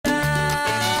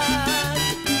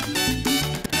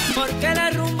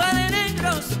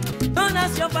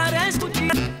yo para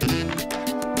escuchar.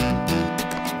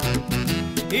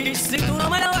 Y si tú no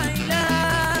me la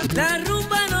bailas, la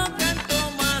rumba no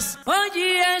canto más.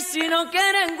 Oye, si no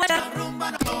quieren la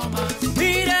rumba no tomas.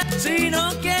 Mira, si no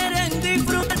quieren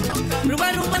disfrutar,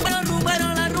 rumba, rumba, rumba,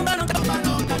 no, la rumba no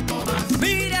canto más.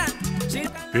 Mira, si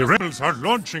The rebels are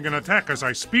launching an attack as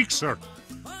I speak, sir.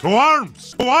 To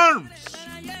arms! To arms!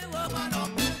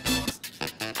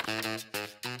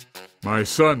 My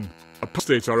son,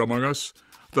 apostates are among us.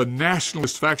 The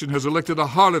nationalist faction has elected a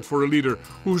harlot for a leader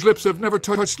whose lips have never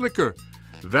touched liquor.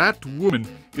 That woman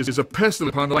is a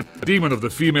pestilence upon the land, a demon of the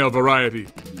female variety.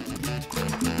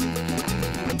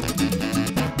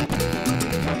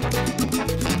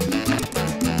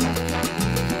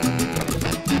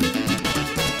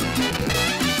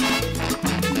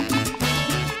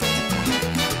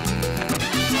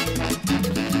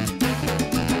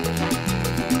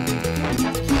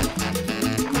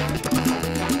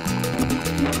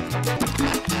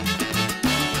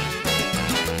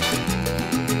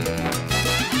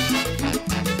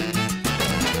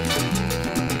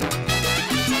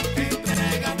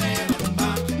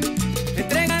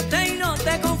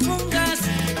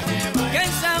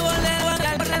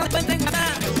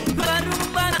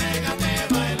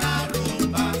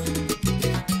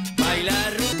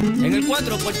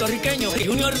 Puertorriqueño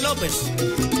Junior López.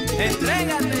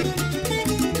 Entrégate,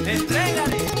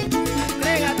 entrégate,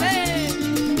 entrégate.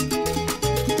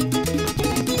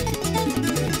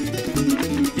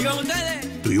 Digan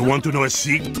ustedes. Do you want to know a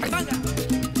secret?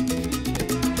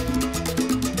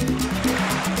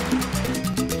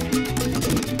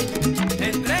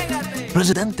 Entrégate.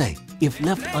 Presidente, if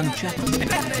left unchecked.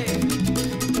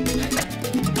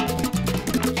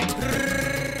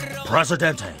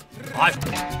 Presidente,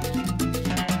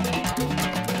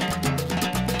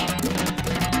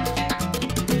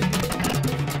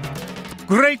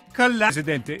 Great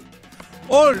Presidente.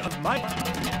 All of my...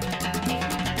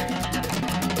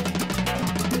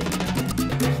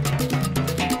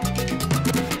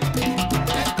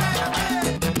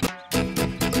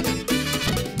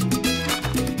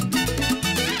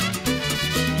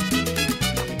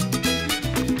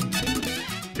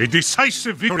 A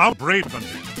decisive victory of brave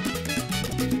country.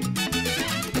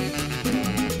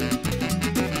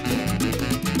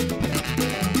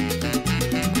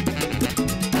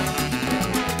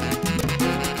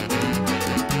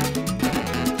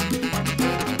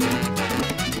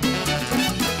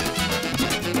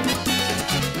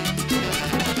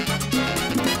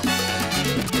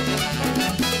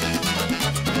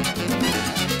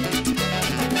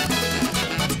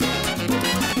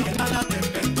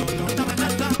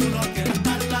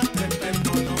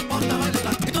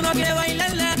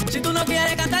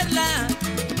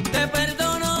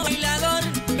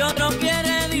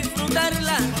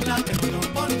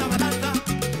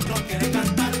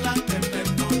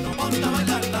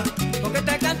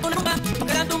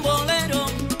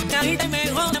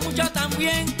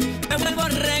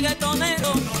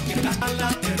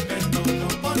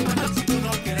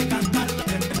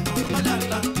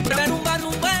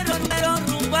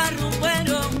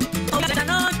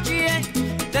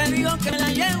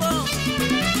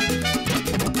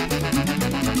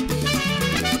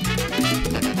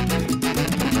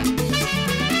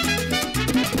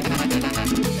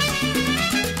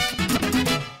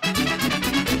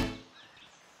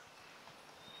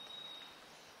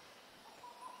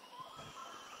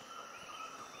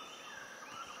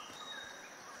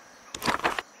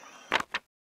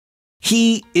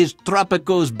 He is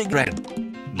Tropico's big red.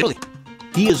 Really,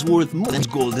 he is worth more than his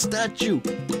golden statue.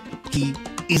 He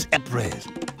is Empress,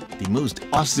 the most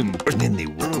awesome person in the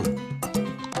world.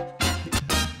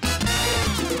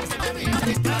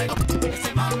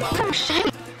 Oh,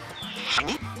 shiny.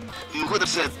 Shiny? You would have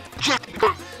said, Jack,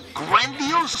 you're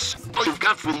grandiose. All you've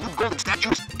got for the new golden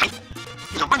statues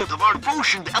is a remnant of our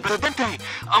devotion to El Presidente,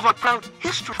 of our proud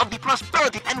history, of the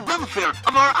prosperity and welfare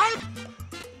of our island.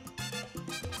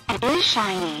 It is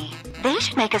shiny. They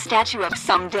should make a statue of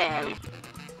someday.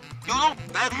 You know,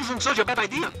 that isn't such a bad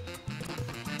idea.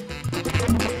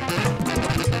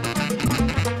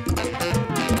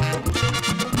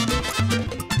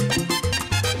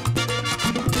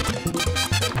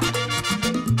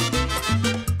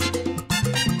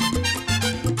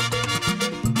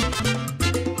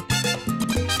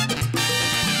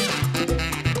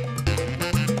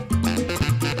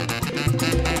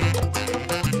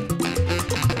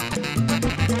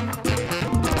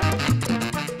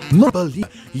 No believe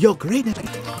your greatness.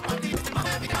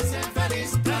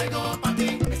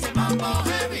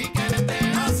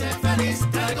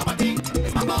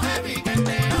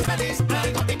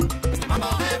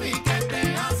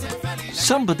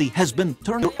 Somebody has been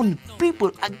turning your own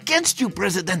people against you,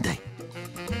 Presidente.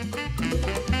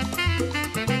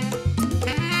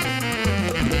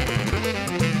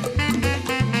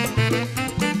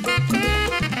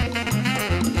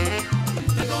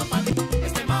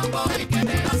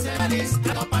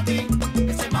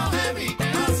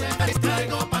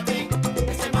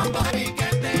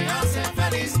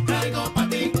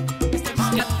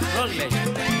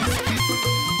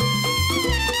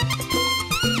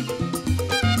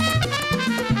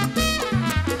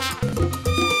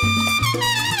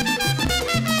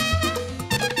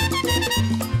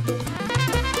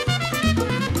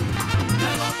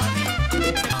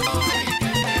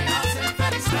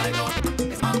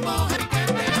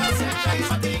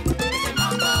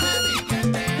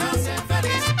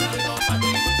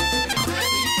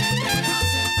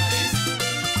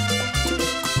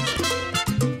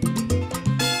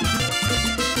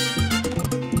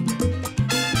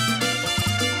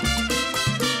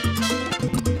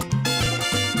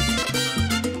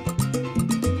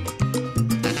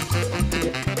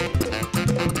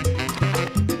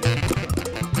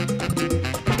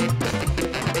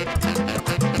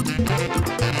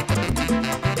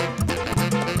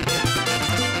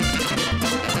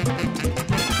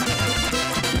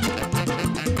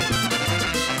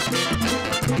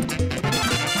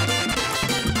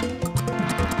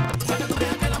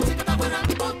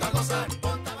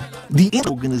 The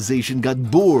organization got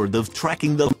bored of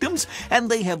tracking the victims, and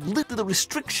they have lifted the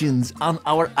restrictions on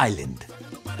our island.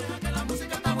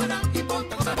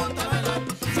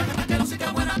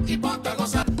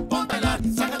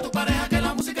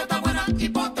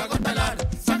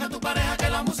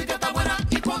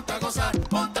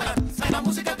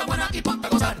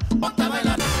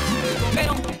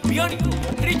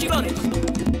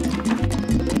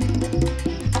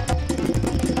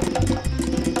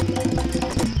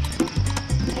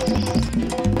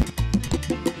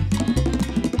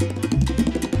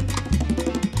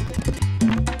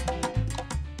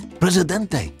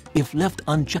 Presidente, if left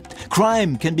unchecked,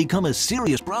 crime can become a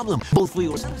serious problem, both for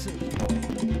your citizens.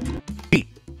 He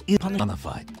is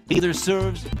personified. Either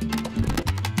serves.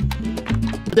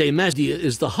 The media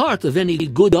is the heart of any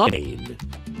good aid.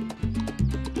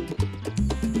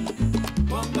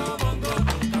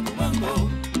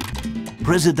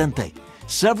 Presidente,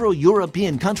 several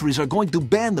European countries are going to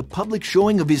ban the public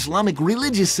showing of Islamic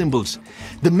religious symbols.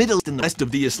 The Middle East and the rest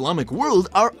of the Islamic world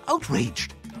are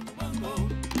outraged.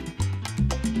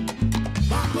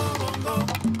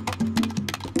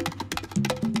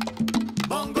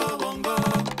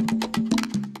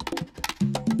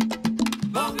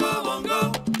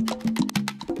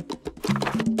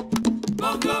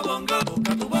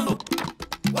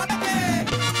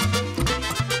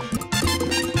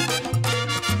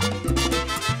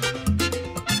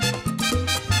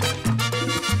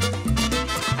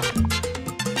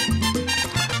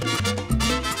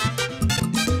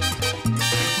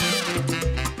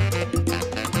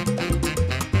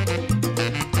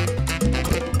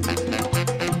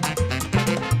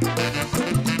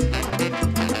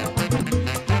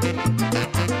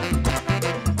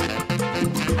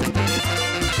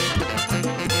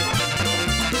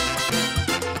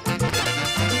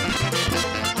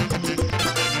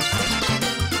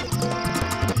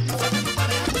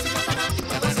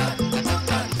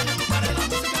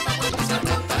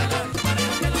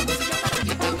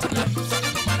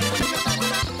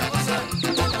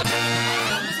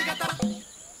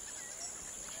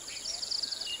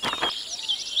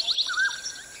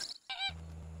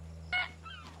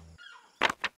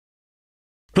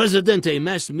 Presidente,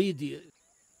 mass media.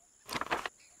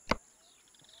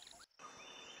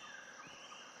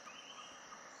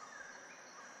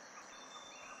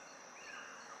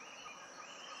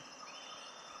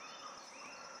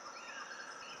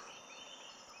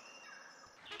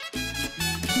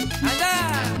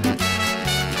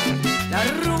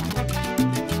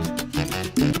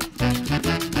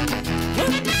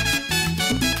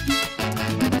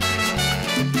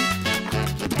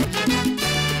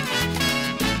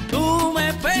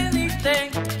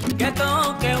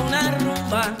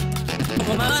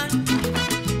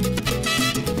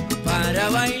 Para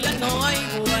bailar no hay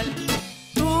igual.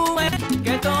 Tú ves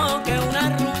que toque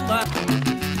una rumba,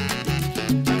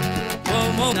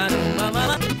 como una rumba,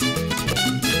 mamá.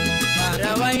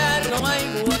 Para bailar no hay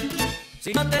igual.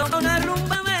 Si no te toca una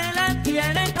rumba, me la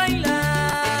tienes que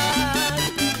bailar.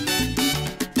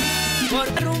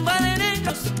 Por rumba de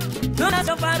negros no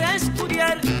nació para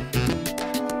estudiar.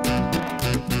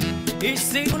 Y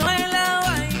si uno es la